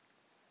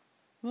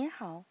您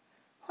好，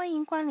欢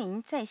迎光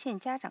临在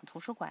线家长图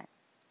书馆。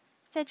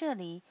在这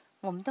里，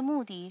我们的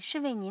目的是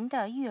为您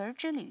的育儿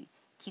之旅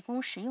提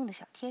供实用的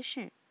小贴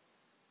士。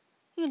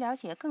欲了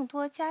解更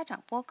多家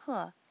长播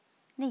客、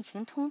内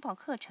情通报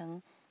课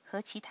程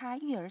和其他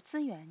育儿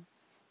资源，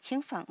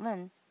请访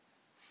问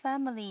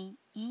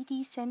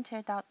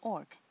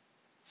FamilyEdCenter.org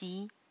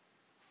及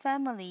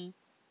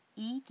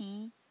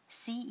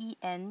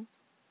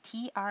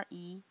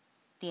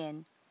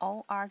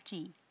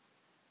FamilyEdCenter.org。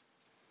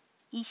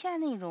以下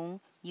内容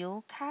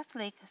由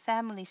Catholic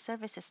Family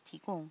Services 提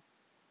供，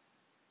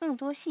更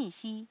多信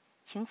息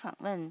请访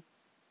问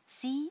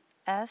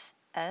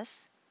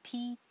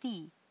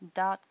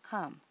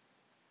cfspd.com。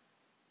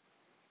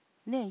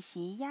练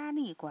习压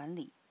力管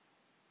理，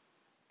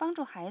帮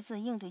助孩子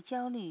应对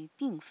焦虑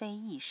并非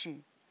易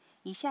事。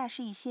以下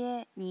是一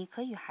些你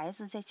可与孩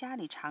子在家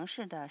里尝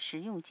试的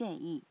实用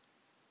建议。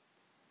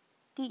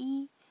第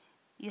一，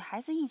与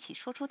孩子一起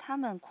说出他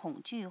们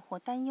恐惧或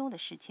担忧的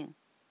事情。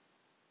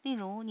例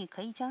如，你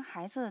可以将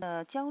孩子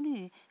的焦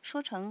虑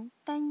说成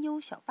担忧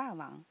小霸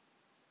王。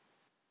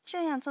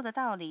这样做的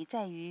道理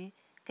在于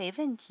给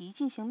问题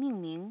进行命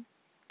名，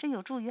这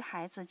有助于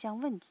孩子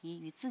将问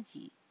题与自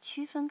己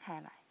区分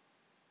开来。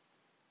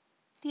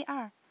第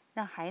二，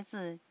让孩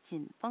子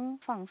紧绷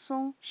放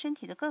松身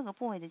体的各个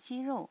部位的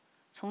肌肉，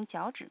从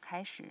脚趾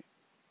开始。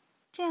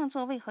这样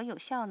做为何有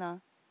效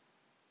呢？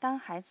当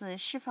孩子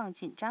释放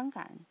紧张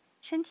感，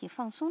身体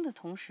放松的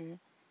同时，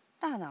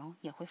大脑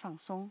也会放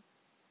松。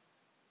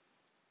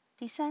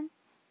第三，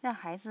让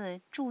孩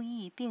子注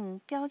意并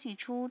标记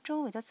出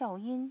周围的噪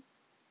音，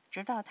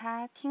直到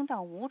他听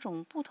到5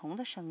种不同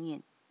的声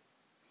音。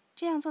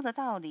这样做的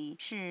道理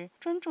是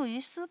专注于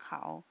思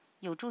考，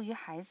有助于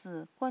孩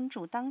子关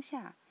注当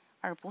下，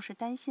而不是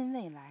担心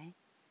未来。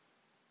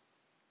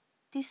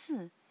第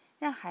四，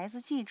让孩子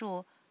记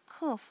住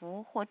克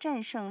服或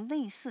战胜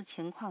类似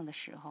情况的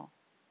时候。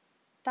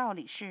道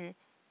理是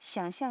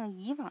想象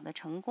以往的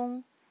成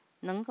功，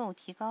能够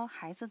提高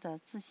孩子的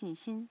自信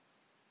心。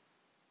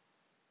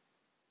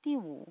第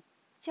五，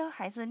教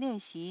孩子练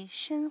习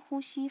深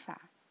呼吸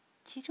法。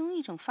其中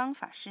一种方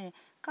法是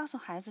告诉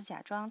孩子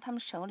假装他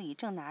们手里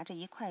正拿着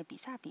一块比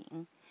萨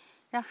饼，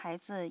让孩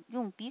子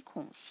用鼻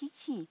孔吸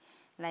气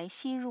来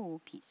吸入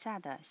比萨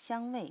的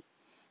香味，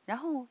然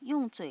后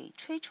用嘴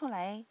吹出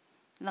来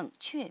冷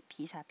却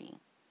披萨饼。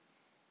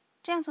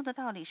这样做的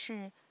道理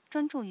是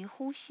专注于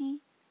呼吸，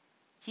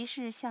即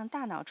是向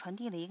大脑传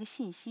递了一个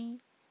信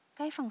息，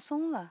该放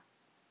松了。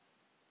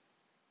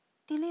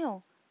第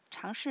六，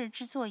尝试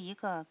制作一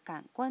个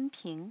感官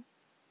屏，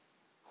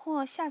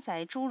或下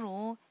载诸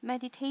如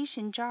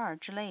Meditation Jar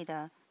之类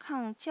的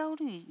抗焦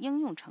虑应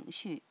用程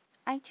序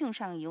 ，iTunes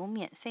上有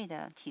免费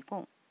的提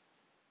供。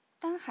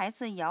当孩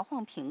子摇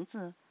晃瓶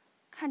子，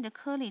看着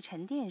颗粒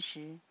沉淀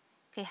时，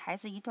给孩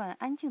子一段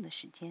安静的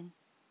时间。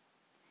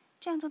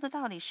这样做的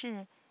道理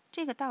是，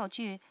这个道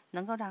具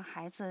能够让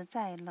孩子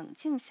在冷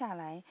静下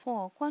来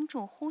或关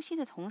注呼吸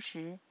的同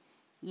时，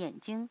眼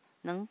睛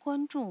能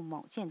关注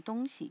某件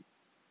东西。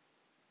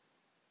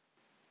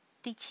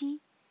第七，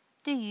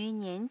对于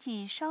年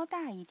纪稍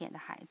大一点的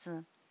孩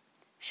子，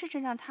试着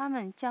让他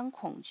们将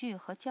恐惧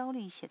和焦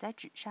虑写在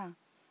纸上，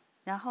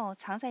然后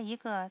藏在一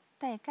个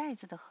带盖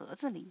子的盒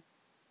子里。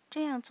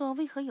这样做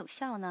为何有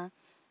效呢？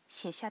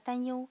写下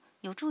担忧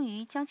有助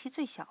于将其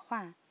最小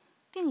化，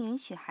并允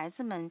许孩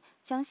子们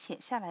将写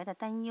下来的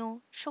担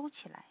忧收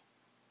起来。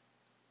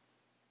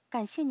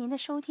感谢您的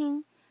收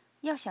听。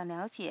要想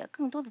了解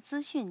更多的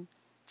资讯，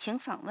请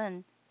访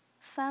问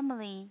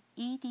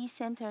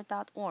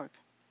FamilyEdCenter.org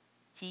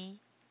及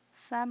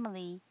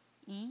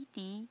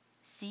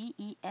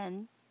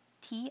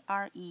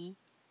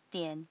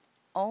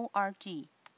FamilyEdCenter.org。